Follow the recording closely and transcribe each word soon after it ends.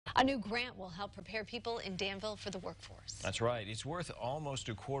A new grant will help prepare people in Danville for the workforce. That's right. It's worth almost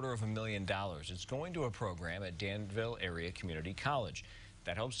 $250,000. It's going to a program at Danville Area Community College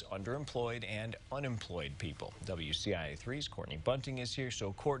that helps underemployed and unemployed people. WCIA3's Courtney Bunting is here.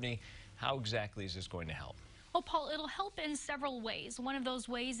 So, Courtney, how exactly is this going to help? Well, Paul, it'll help in several ways. One of those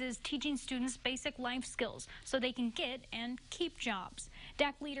ways is teaching students basic life skills so they can get and keep jobs.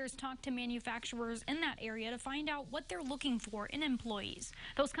 DACC leaders talk to manufacturers in that area to find out what they're looking for in employees.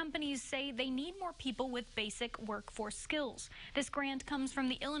 Those companies say they need more people with basic workforce skills. This grant comes from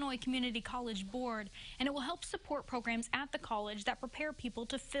the Illinois Community College Board, and it will help support programs at the college that prepare people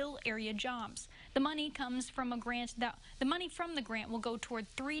to fill area jobs. The money comes from a grant the money from the grant will go toward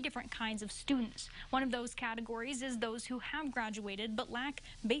 3 different kinds of students. One of those categories is those who have graduated but lack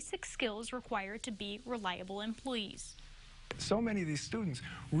basic skills required to be reliable employees. So many of these students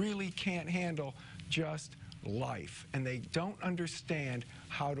really can't handle just life, and they don't understand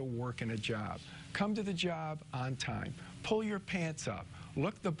how to work in a job. Come to the job on time. Pull your pants up.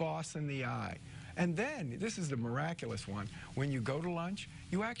 Look the boss in the eye. And then, this is the miraculous one, when you go to lunch,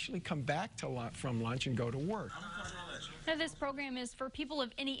 you actually come back from lunch and go to work. Now, this program is for people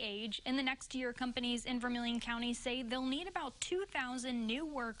of any age. In the next year, companies in Vermilion County say they'll need about 2,000 new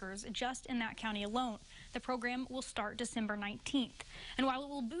workers just in that county alone. The program will start December 19th. And while it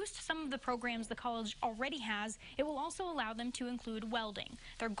will boost some of the programs the college already has, it will also allow them to include welding.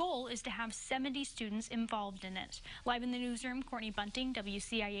 Their goal is to have 70 students involved in it. Live in the newsroom, Courtney Bunting,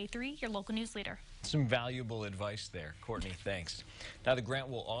 WCIA3, your local news leader. Some valuable advice there. Courtney, thanks. Now, the grant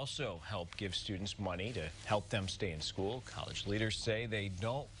will also help give students money to help them stay in school. College leaders say they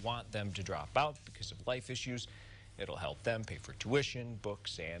don't want them to drop out because of life issues. It'll help them pay for tuition,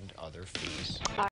 books, and other fees.